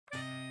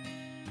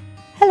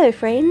Hello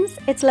friends,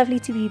 it's lovely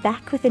to be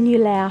back with a new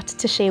layout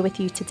to share with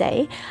you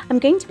today. I'm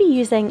going to be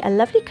using a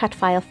lovely cut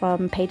file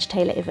from Paige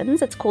Taylor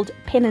Evans. It's called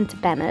Pennant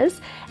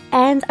Banners,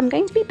 and I'm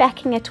going to be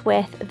backing it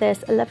with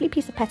this lovely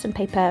piece of pattern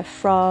paper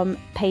from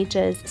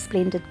Paige's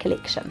Splendid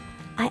collection.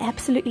 I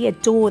absolutely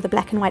adore the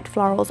black and white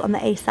florals on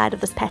the A side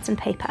of this pattern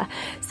paper,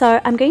 so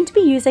I'm going to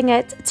be using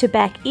it to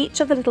back each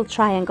of the little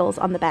triangles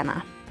on the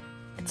banner.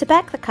 To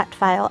back the cut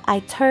file, I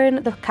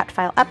turn the cut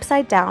file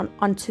upside down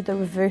onto the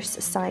reverse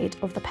side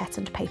of the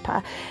patterned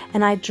paper,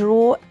 and I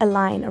draw a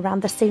line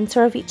around the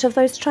center of each of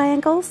those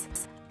triangles.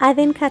 I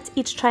then cut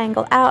each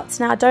triangle out.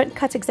 Now I don't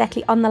cut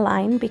exactly on the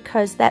line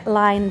because that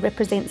line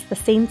represents the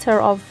center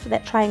of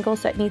that triangle,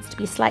 so it needs to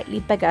be slightly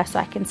bigger so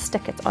I can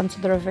stick it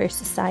onto the reverse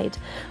side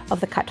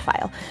of the cut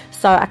file.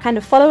 So I kind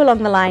of follow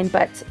along the line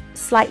but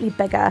slightly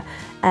bigger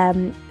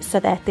so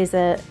that there's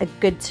a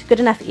good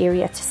enough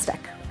area to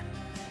stick.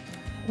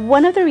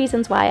 One of the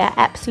reasons why I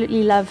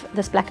absolutely love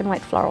this black and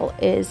white floral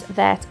is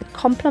that it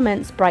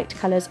complements bright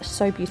colours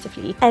so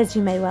beautifully. As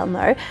you may well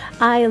know,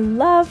 I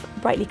love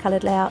brightly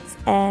coloured layouts,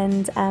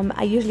 and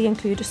I usually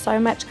include so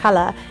much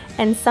colour,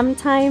 and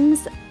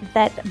sometimes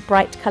that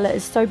bright colour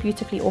is so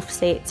beautifully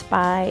offset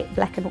by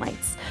black and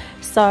whites.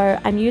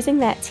 So I'm using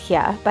that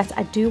here, but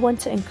I do want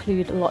to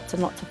include lots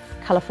and lots of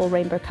colourful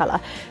rainbow colour.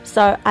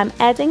 So I'm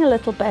adding a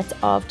little bit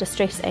of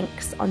distress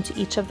inks onto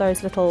each of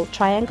those little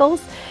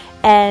triangles,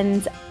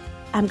 and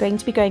I'm going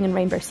to be going in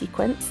rainbow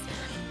sequence.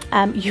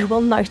 You will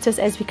notice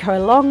as we go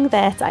along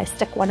that I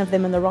stick one of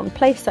them in the wrong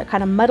place, so it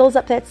kind of muddles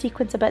up that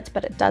sequence a bit,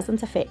 but it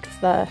doesn't affect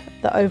the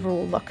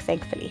overall look,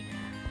 thankfully.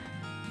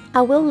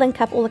 I will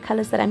link up all the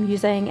colours that I'm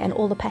using and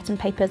all the pattern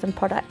papers and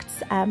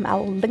products.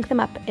 I'll link them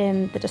up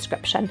in the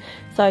description,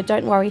 so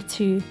don't worry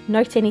to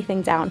note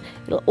anything down.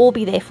 It'll all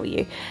be there for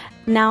you.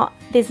 Now,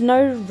 there's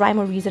no rhyme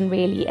or reason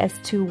really as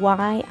to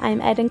why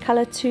I'm adding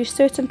colour to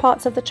certain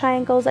parts of the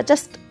triangles. I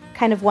just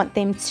kind of want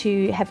them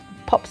to have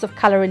pops of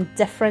colour in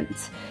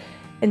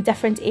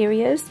different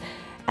areas.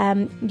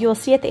 You'll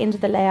see at the end of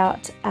the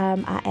layout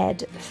I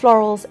add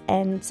florals,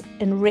 and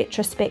in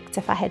retrospect,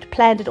 if I had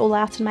planned it all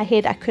out in my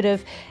head, I could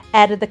have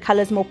added the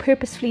colours more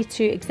purposefully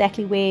to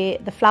exactly where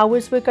the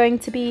flowers were going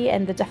to be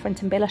and the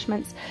different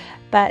embellishments,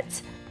 but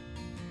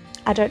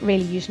I don't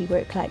really usually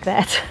work like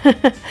that.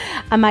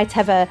 I might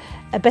have a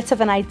bit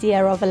of an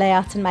idea of a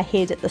layout in my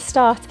head at the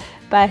start,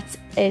 but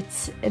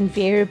it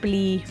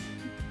invariably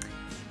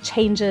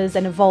changes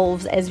and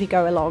evolves as we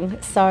go along.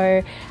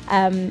 So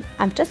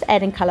I'm just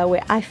adding colour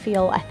where I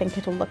think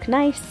it'll look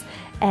nice,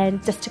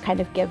 and just to kind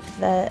of give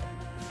the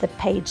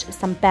page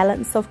some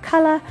balance of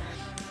colour,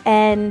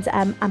 and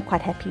I'm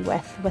quite happy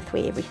with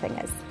where everything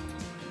is.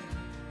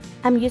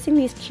 I'm using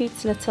these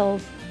cute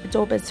little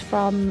daubers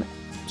from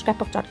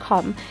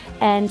scrapbook.com,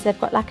 and they've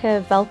got like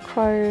a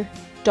velcro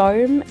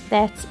dome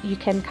that you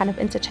can kind of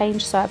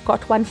interchange, so I've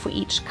got one for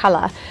each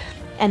colour,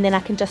 and then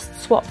I can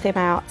just swap them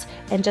out,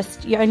 and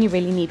you only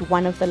really need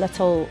one of the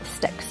little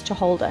sticks to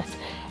hold it,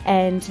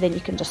 and then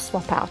you can just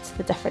swap out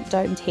the different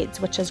domed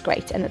heads, which is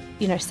great, and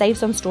it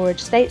saves on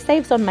storage,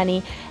 saves on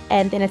money,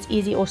 and then it's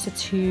easy also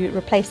to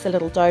replace the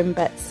little dome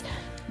bits,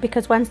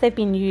 because once they've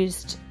been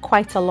used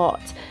quite a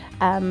lot,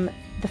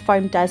 the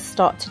foam does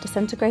start to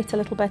disintegrate a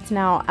little bit.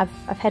 Now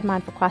I've had mine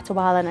for quite a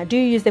while, and I do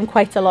use them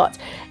quite a lot,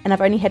 and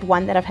I've only had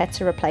one that I've had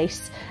to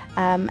replace,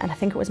 and I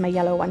think it was my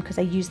yellow one because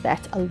I use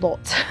that a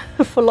lot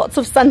for lots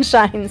of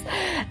sunshines,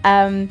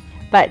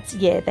 but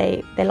yeah,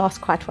 they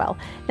last quite well.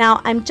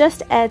 Now I'm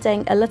just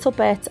adding a little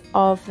bit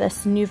of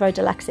this Nouveau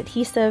Deluxe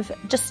adhesive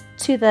just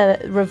to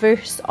the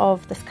reverse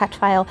of this cut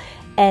file,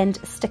 and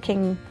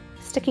sticking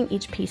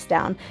each piece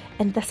down,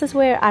 and this is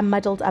where I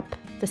muddled up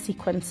the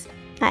sequence.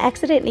 I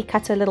accidentally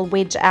cut a little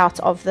wedge out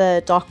of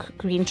the dark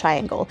green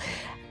triangle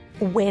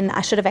when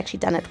I should have actually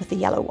done it with the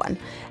yellow one,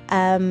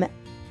 and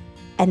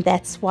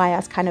that's why I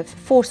was kind of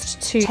forced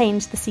to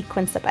change the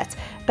sequence a bit,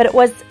 but it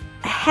was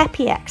a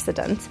happy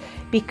accident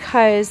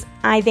because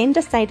I then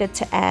decided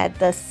to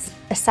add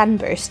a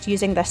sunburst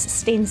using this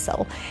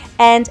stencil,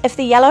 and if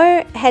the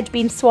yellow had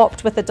been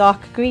swapped with the dark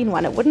green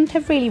one, it wouldn't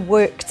have really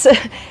worked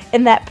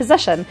in that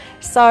position,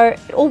 so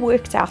it all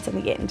worked out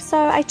in the end. So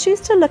I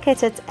choose to look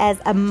at it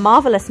as a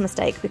marvelous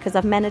mistake because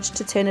I've managed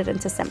to turn it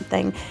into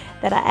something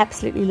that I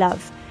absolutely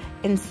love,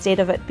 instead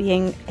of it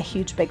being a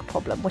huge big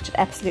problem, which it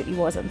absolutely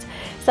wasn't.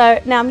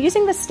 So now I'm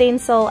using the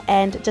stencil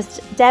and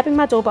just dabbing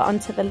my dauber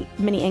onto the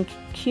mini ink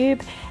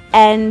cube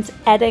and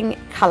adding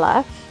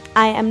colour.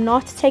 I am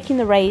not taking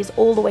the rays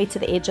all the way to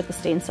the edge of the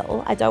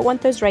stencil. I don't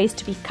want those rays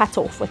to be cut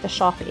off with a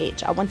sharp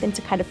edge. I want them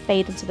to kind of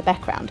fade into the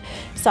background.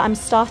 So I'm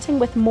starting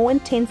with more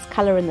intense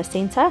colour in the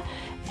centre,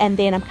 and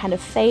then I'm kind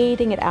of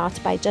fading it out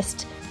by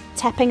just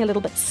tapping a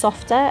little bit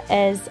softer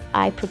as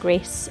I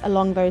progress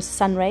along those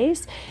sun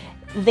rays.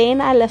 Then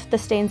I lift the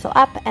stencil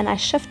up and I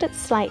shift it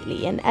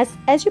slightly, and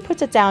as you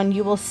put it down,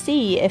 you will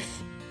see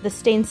if the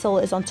stencil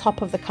is on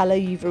top of the colour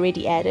you've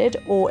already added,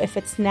 or if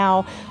it's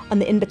now on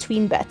the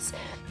in-between bits.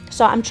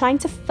 So I'm trying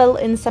to fill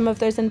in some of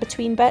those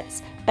in-between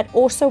bits, but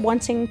also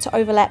wanting to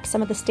overlap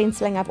some of the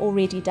stenciling I've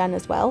already done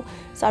as well.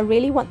 So I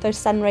really want those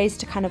sun rays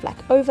to kind of like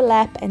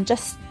overlap and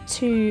just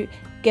to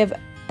give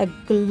a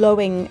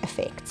glowing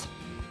effect.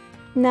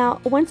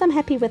 Now, once I'm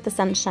happy with the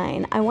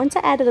sunshine, I want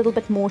to add a little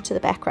bit more to the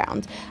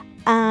background.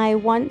 I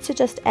want to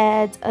just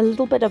add a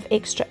little bit of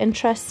extra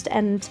interest,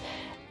 and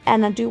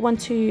I do want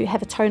to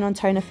have a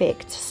tone-on-tone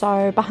effect.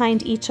 So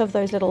behind each of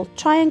those little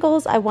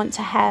triangles, I want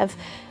to have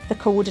the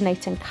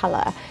coordinating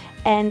color.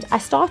 And I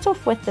start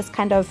off with this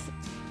kind of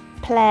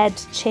plaid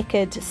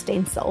checkered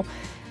stencil,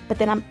 but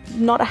then I'm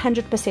not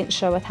 100%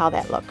 sure with how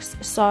that looks.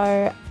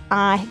 So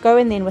I go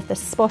in then with this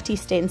spotty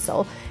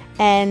stencil,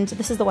 and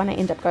this is the one I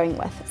end up going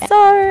with.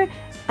 So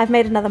I've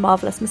made another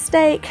marvelous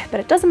mistake, but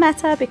it doesn't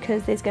matter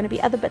because there's going to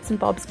be other bits and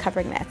bobs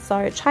covering that.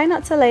 So try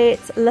not to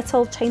let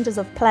little changes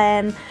of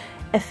plan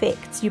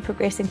affect you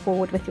progressing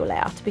forward with your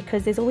layout,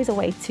 because there's always a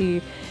way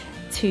to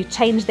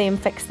change them,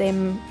 fix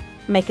them,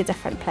 make a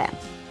different plan.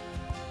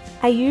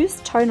 I use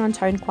tone on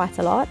tone quite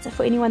a lot.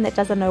 For anyone that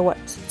doesn't know what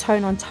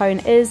tone on tone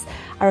is,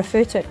 I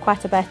refer to it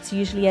quite a bit,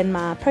 usually in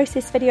my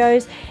process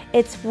videos.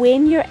 It's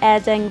when you're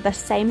adding the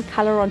same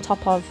color on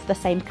top of the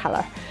same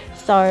color.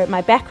 So my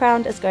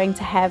background is going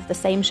to have the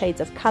same shades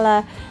of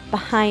color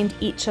behind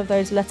each of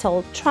those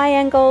little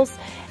triangles,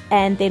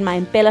 and then my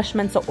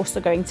embellishments are also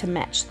going to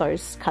match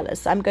those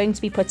colors. So I'm going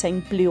to be putting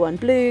blue on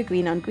blue,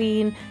 green on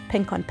green,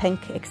 pink on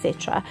pink,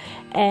 etc.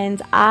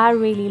 And I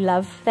really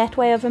love that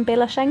way of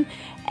embellishing,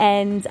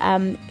 and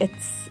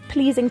it's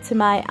pleasing to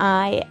my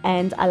eye,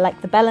 and I like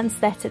the balance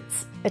that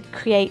it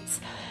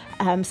creates.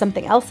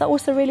 Something else I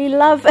also really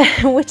love,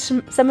 which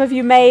some of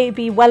you may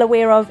be well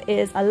aware of,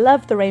 is I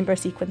love the rainbow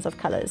sequence of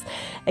colors.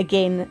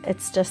 Again,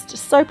 it's just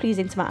so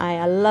pleasing to my eye.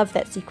 I love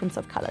that sequence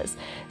of colors.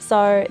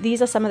 So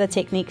these are some of the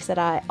techniques that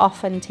I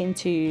often tend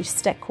to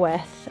stick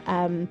with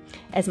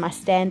as my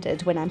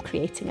standard when I'm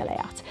creating a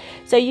layout.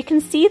 So you can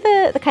see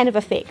the kind of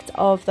effect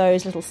of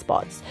those little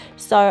spots.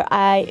 So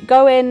I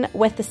go in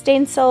with the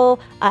stencil,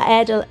 I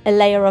add a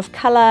layer of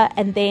color,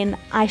 and then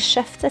I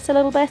shift it a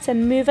little bit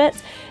and move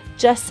it,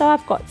 just so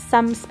I've got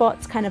some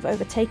spots kind of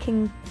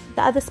overtaking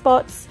the other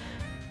spots.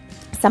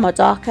 Some are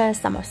darker,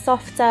 some are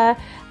softer.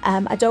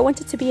 I don't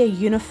want it to be a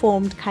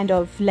uniformed kind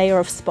of layer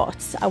of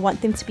spots. I want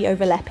them to be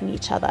overlapping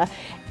each other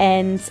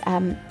and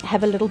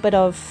have a little bit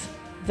of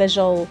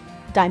visual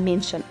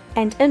dimension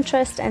and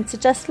interest, and to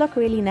just look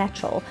really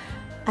natural.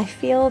 I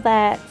feel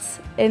that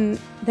in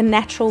the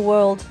natural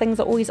world, things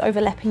are always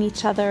overlapping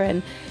each other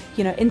and,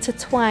 you know,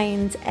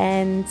 intertwined,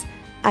 and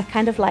I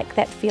kind of like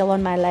that feel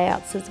on my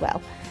layouts as well.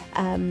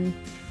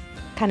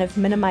 Kind of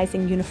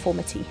minimizing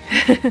uniformity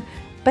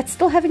but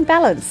still having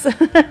balance.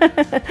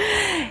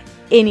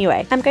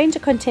 Anyway, I'm going to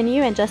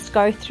continue and just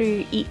go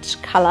through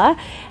each color,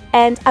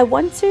 and I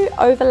want to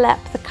overlap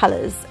the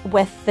colors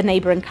with the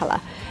neighboring color.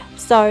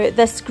 So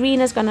this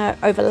green is going to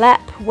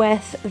overlap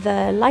with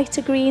the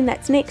lighter green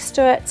that's next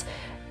to it,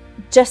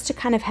 just to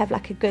kind of have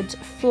like a good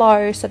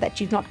flow, so that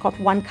you've not got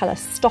one color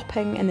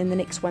stopping and then the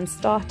next one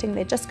starting.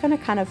 They're just going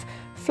to kind of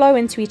flow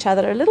into each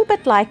other, a little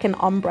bit like an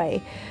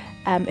ombre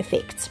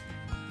effect.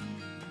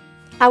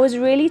 I was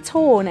really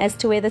torn as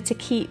to whether to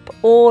keep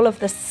all of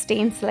the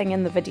stenciling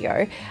in the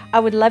video. I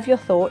would love your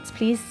thoughts.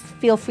 Please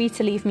feel free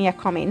to leave me a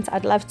comment.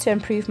 I'd love to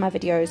improve my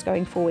videos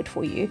going forward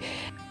for you.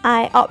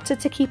 I opted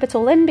to keep it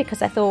all in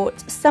because I thought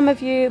some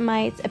of you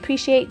might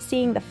appreciate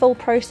seeing the full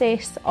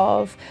process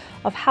of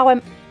how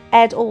I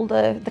add all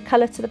the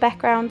colour to the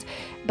background,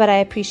 but I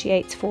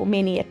appreciate for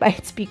many it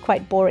might be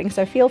quite boring,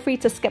 so feel free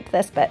to skip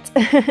this bit.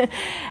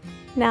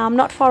 Now, I'm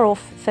not far off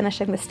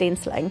finishing the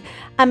stenciling.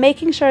 I'm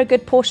making sure a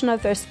good portion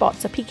of those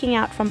spots are peeking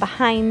out from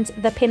behind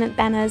the pennant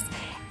banners,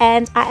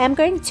 and I am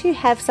going to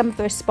have some of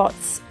those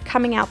spots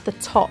coming out the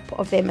top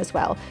of them as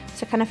well,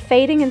 so kind of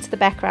fading into the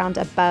background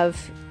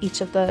above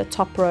each of the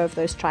top row of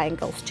those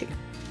triangles too.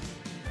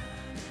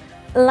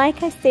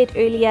 Like I said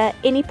earlier,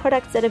 any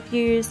products that I've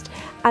used,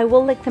 I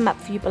will link them up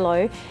for you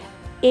below.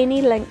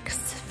 Any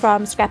links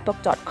from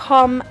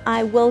scrapbook.com,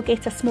 I will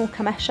get a small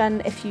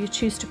commission if you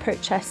choose to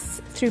purchase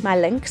through my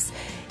links.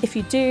 If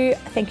you do,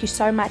 thank you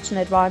so much in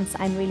advance.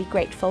 I'm really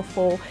grateful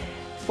for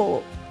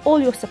all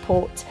your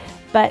support,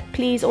 but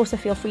please also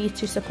feel free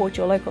to support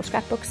your local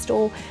scrapbook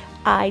store.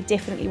 I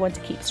definitely want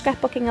to keep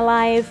scrapbooking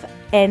alive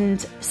and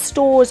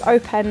stores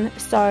open,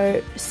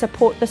 so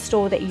support the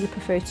store that you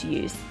prefer to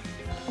use.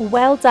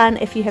 Well done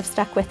if you have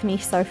stuck with me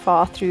so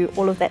far through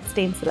all of that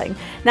stenciling.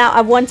 Now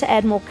I want to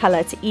add more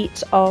colour to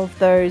each of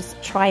those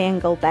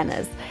triangle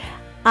banners.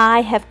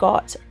 I have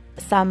got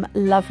some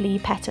lovely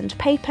patterned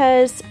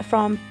papers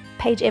from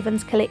Paige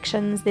Evans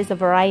collections. There's a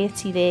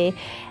variety there,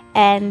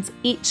 and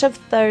each of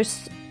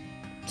those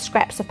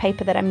scraps of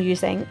paper that I'm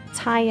using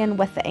tie in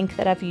with the ink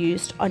that I've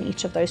used on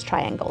each of those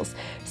triangles.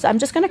 So I'm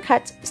just going to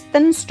cut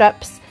thin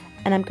strips,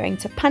 and I'm going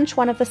to punch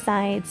one of the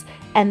sides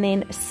and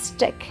then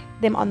stick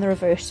them on the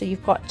reverse, so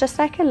you've got just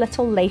like a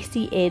little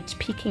lacy edge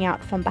peeking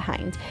out from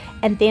behind,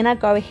 and then I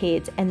go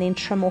ahead and then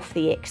trim off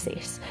the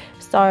excess.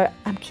 So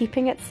I'm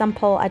keeping it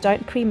simple. I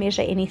don't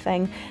pre-measure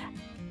anything,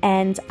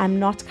 and I'm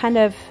not kind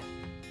of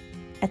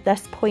at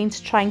this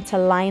point trying to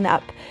line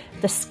up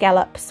the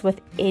scallops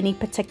with any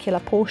particular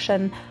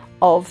portion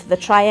of the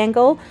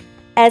triangle.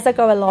 As I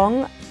go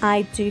along,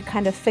 I do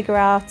kind of figure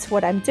out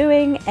what I'm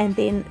doing and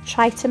then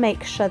try to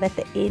make sure that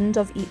the end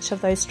of each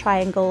of those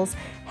triangles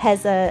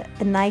has a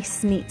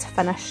nice neat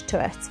finish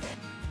to it.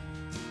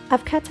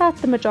 I've cut out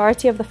the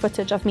majority of the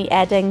footage of me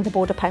adding the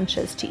border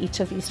punches to each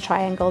of these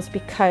triangles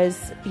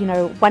because, you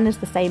know, one is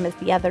the same as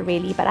the other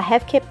really, but I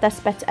have kept this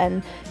bit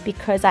in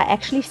because I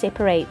actually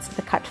separate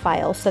the cut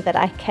file so that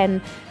I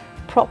can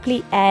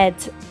properly add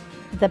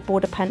the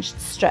border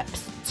punched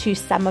strips to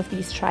some of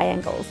these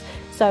triangles.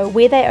 So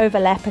where they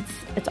overlap,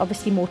 it's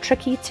obviously more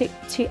tricky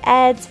to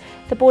add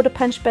the border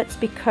punch bits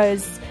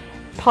because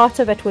part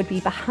of it would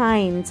be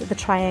behind the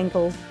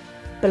triangle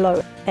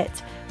below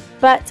it.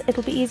 But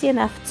it'll be easy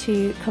enough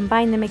to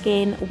combine them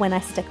again when I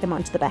stick them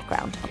onto the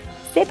background.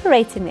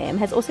 Separating them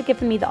has also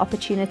given me the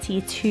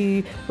opportunity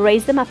to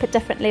raise them up at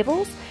different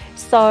levels.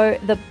 So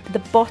the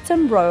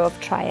bottom row of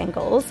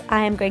triangles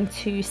I am going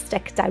to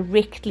stick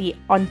directly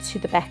onto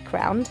the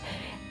background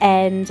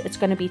and it's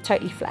going to be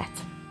totally flat.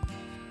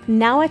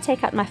 Now I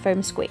take out my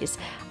foam squares.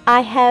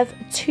 I have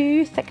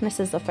two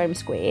thicknesses of foam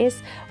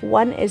squares.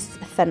 One is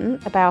thin,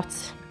 about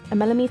 1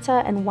 millimeter,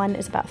 and one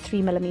is about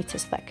 3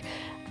 millimeters thick.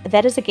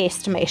 That is a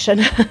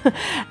guesstimation,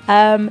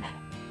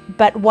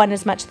 but one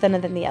is much thinner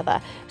than the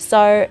other.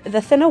 So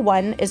the thinner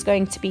one is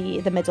going to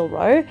be the middle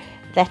row,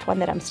 that one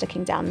that I'm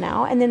sticking down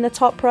now, and then the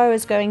top row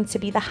is going to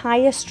be the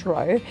highest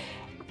row,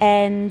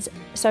 and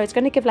so it's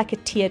going to give like a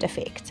tiered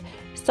effect.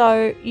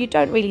 So you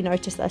don't really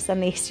notice this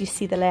unless you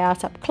see the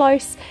layout up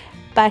close,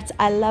 but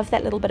I love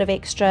that little bit of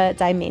extra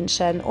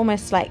dimension,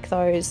 almost like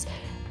those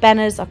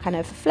banners are kind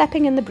of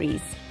flapping in the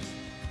breeze.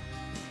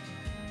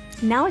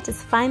 Now it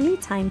is finally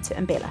time to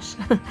embellish.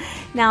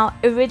 Now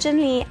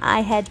originally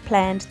I had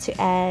planned to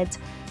add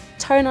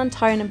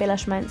tone-on-tone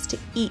embellishments to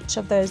each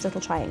of those little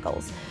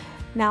triangles.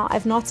 Now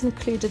I've not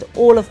included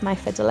all of my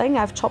fiddling,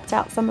 I've chopped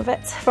out some of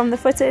it from the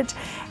footage,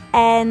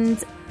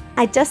 and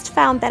I just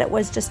found that it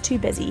was just too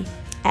busy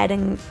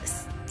adding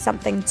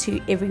something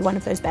to every one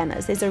of those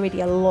banners. There's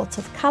already a lot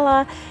of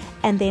colour,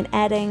 and then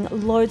adding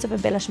loads of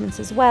embellishments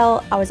as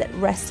well, I was at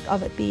risk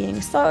of it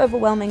being so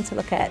overwhelming to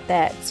look at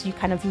that you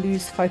kind of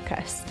lose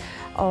focus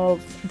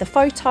of the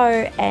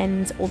photo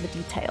and all the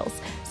details.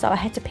 So I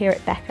had to pare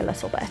it back a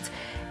little bit.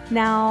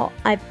 Now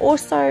I've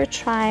also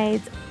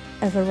tried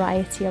a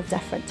variety of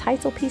different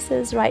title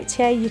pieces. Right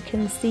here you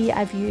can see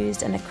I've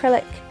used an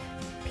acrylic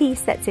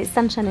piece that says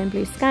Sunshine and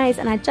Blue Skies,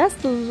 and I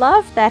just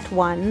love that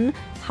one.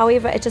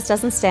 However, it just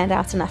doesn't stand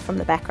out enough from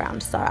the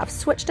background, so I've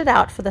switched it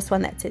out for this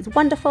one that says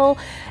Wonderful,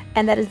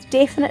 and that is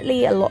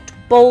definitely a lot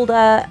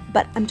bolder,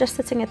 but I'm just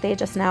sitting it there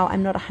just now.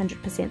 I'm not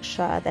 100%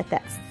 sure that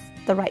that's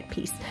the right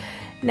piece.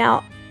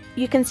 Now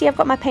you can see I've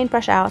got my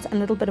paintbrush out and a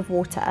little bit of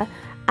water.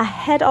 I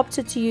had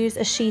opted to use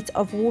a sheet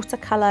of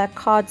watercolor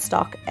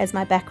cardstock as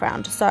my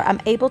background, so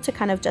I'm able to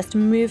kind of just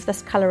move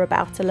this color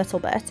about a little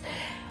bit.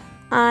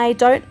 I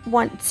don't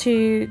want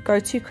to go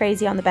too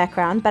crazy on the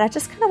background, but I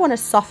just kind of want to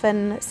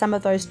soften some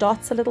of those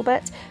dots a little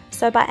bit.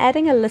 So by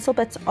adding a little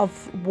bit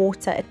of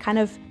water, it kind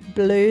of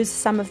blurs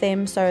some of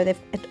them, so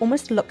it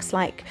almost looks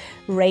like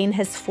rain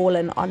has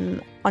fallen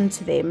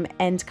onto them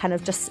and kind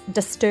of just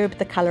disturbed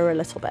the color a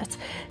little bit.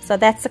 So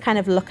that's the kind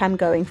of look I'm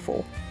going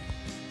for.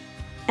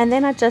 And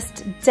then I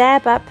just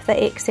dab up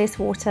the excess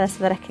water so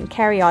that I can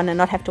carry on and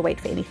not have to wait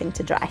for anything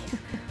to dry.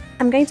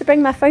 I'm going to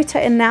bring my photo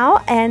in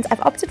now, and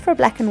I've opted for a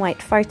black and white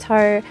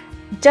photo.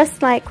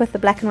 Just like with the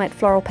black and white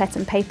floral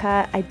pattern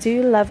paper, I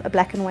do love a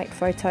black and white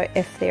photo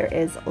if there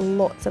is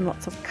lots and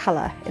lots of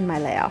colour in my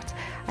layout.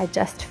 I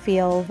just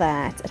feel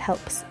that it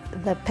helps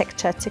the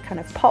picture to kind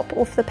of pop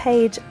off the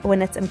page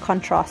when it's in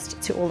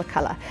contrast to all the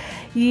colour.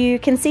 You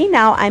can see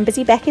now I'm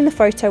busy backing the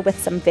photo with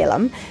some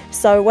vellum.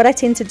 So what I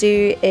tend to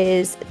do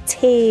is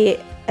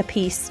tear a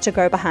piece to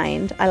go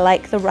behind. I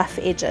like the rough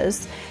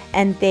edges,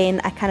 and then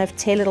I kind of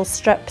tear little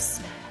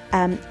strips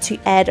to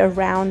add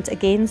around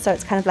again, so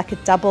it's kind of like a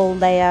double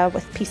layer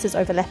with pieces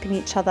overlapping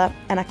each other,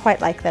 and I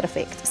quite like that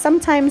effect.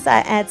 Sometimes I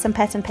add some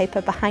pattern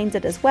paper behind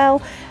it as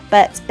well,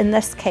 but in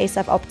this case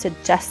I've opted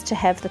just to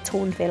have the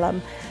torn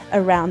vellum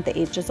around the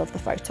edges of the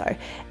photo.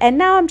 And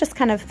now I'm just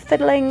kind of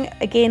fiddling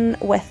again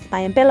with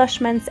my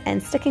embellishments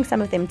and sticking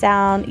some of them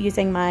down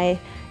using my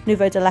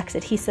Nouveau Deluxe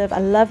adhesive. I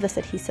love this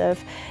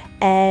adhesive,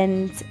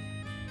 and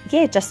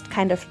yeah, just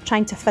kind of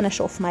trying to finish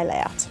off my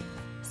layout.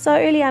 So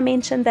earlier I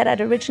mentioned that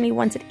I'd originally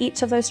wanted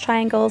each of those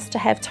triangles to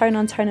have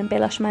tone-on-tone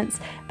embellishments,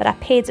 but I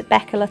pared it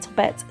back a little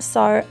bit.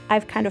 So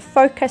I've kind of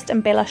focused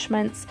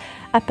embellishments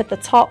up at the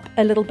top,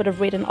 a little bit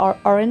of red and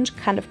orange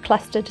kind of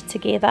clustered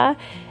together,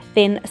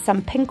 then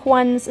some pink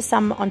ones,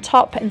 some on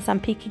top and some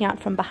peeking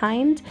out from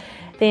behind,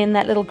 then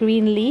that little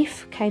green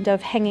leaf kind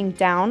of hanging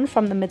down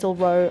from the middle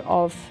row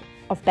of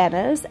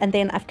banners, and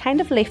then I've kind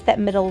of left that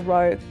middle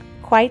row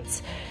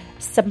quite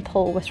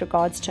simple with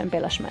regards to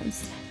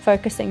embellishments,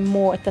 focusing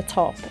more at the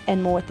top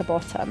and more at the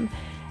bottom.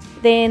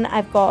 Then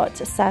I've got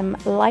some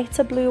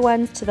lighter blue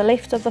ones to the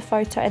left of the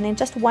photo, and then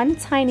just one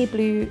tiny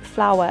blue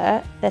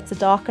flower that's a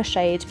darker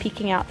shade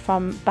peeking out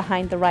from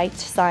behind the right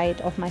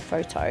side of my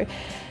photo.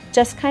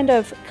 Just kind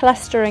of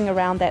clustering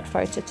around that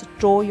photo to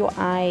draw your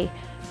eye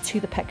to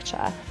the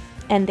picture.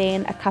 And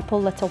then a couple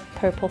little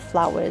purple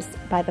flowers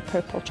by the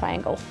purple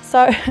triangle.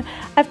 So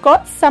I've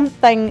got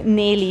something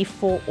nearly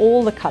for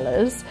all the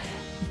colors,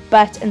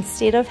 but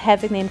instead of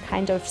having them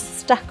kind of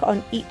stuck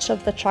on each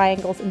of the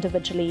triangles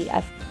individually,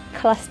 I've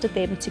clustered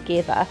them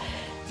together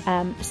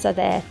so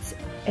that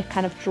it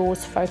kind of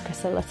draws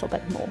focus a little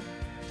bit more.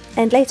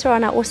 And later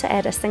on I also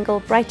add a single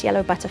bright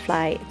yellow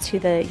butterfly to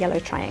the yellow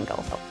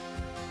triangle.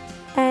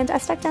 And I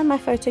stuck down my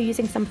photo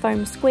using some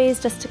foam squares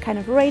just to kind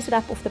of raise it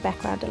up off the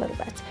background a little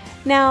bit.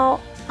 Now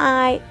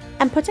I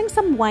am putting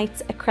some white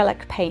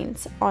acrylic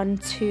paint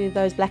onto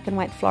those black and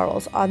white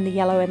florals on the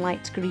yellow and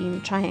light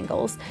green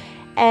triangles.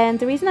 And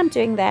the reason I'm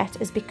doing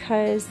that is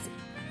because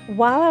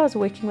while I was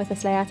working with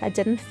this layout, I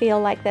didn't feel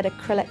like that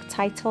acrylic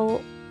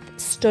title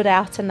stood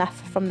out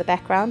enough from the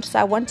background. So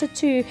I wanted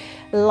to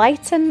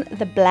lighten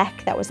the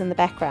black that was in the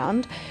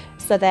background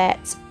so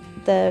that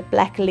the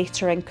black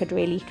lettering could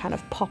really kind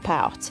of pop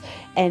out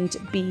and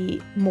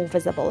be more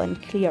visible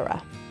and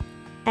clearer.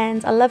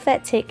 And I love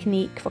that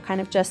technique for kind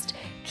of just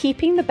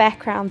keeping the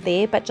background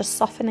there but just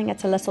softening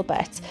it a little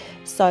bit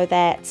so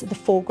that the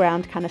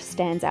foreground kind of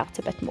stands out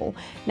a bit more.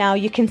 Now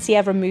you can see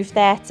I've removed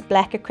that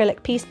black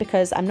acrylic piece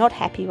because I'm not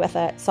happy with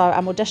it, so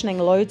I'm auditioning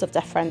loads of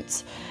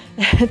different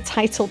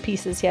title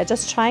pieces here,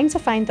 just trying to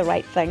find the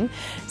right thing.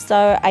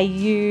 So I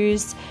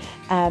use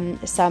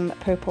some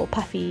purple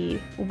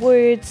puffy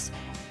words,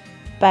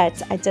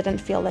 but I didn't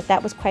feel that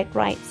that was quite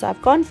right, so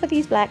I've gone for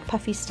these black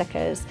puffy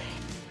stickers,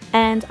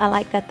 and I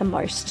like that the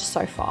most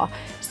so far.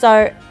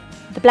 So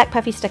the black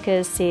puffy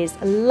stickers says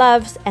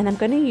loves, and I'm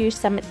going to use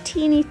some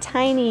teeny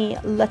tiny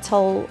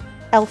little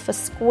alpha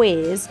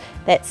squares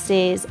that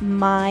says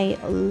my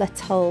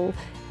little,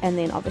 and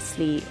then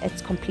obviously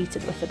it's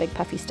completed with the big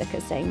puffy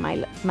stickers saying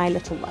my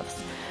little loves.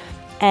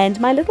 And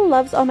my little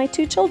loves are my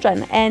two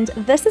children, and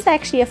this is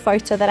actually a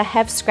photo that I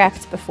have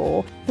scrapped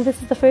before.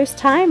 This is the first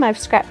time I've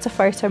scrapped a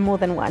photo more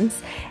than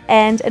once,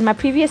 and in my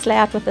previous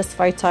layout with this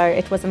photo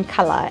it was in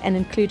colour and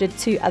included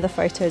 2 other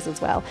photos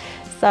as well.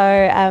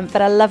 So,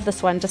 but I love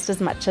this one just as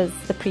much as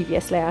the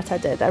previous layout I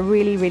did. I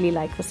really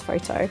like this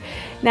photo.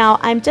 Now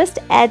I'm just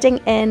adding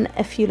in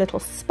a few little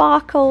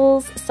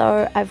sparkles.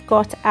 So I've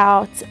got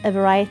out a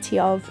variety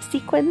of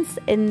sequins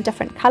in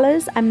different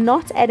colours. I'm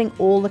not adding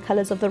all the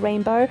colours of the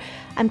rainbow.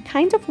 I'm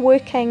kind of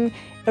working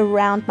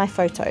around my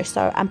photo.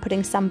 So I'm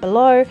putting some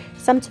below,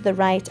 some to the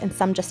right, and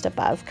some just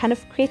above, kind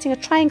of creating a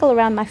triangle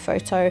around my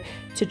photo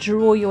to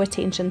draw your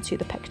attention to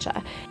the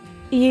picture.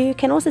 You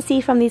can also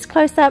see from these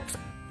close-ups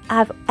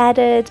I've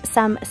added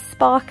some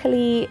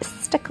sparkly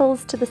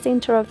stickles to the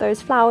center of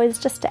those flowers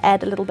just to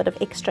add a little bit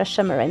of extra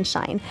shimmer and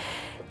shine.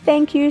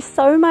 Thank you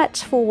so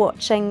much for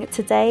watching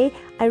today.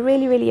 I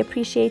really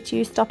appreciate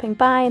you stopping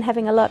by and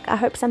having a look. I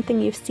hope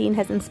something you've seen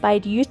has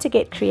inspired you to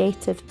get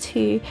creative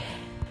too.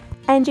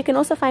 And you can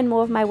also find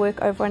more of my work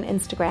over on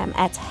Instagram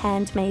at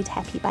Handmade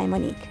Happy by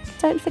Monique.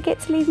 Don't forget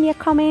to leave me a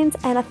comment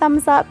and a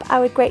thumbs up. I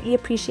would greatly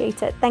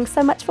appreciate it. Thanks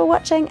so much for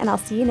watching, and I'll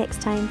see you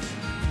next time.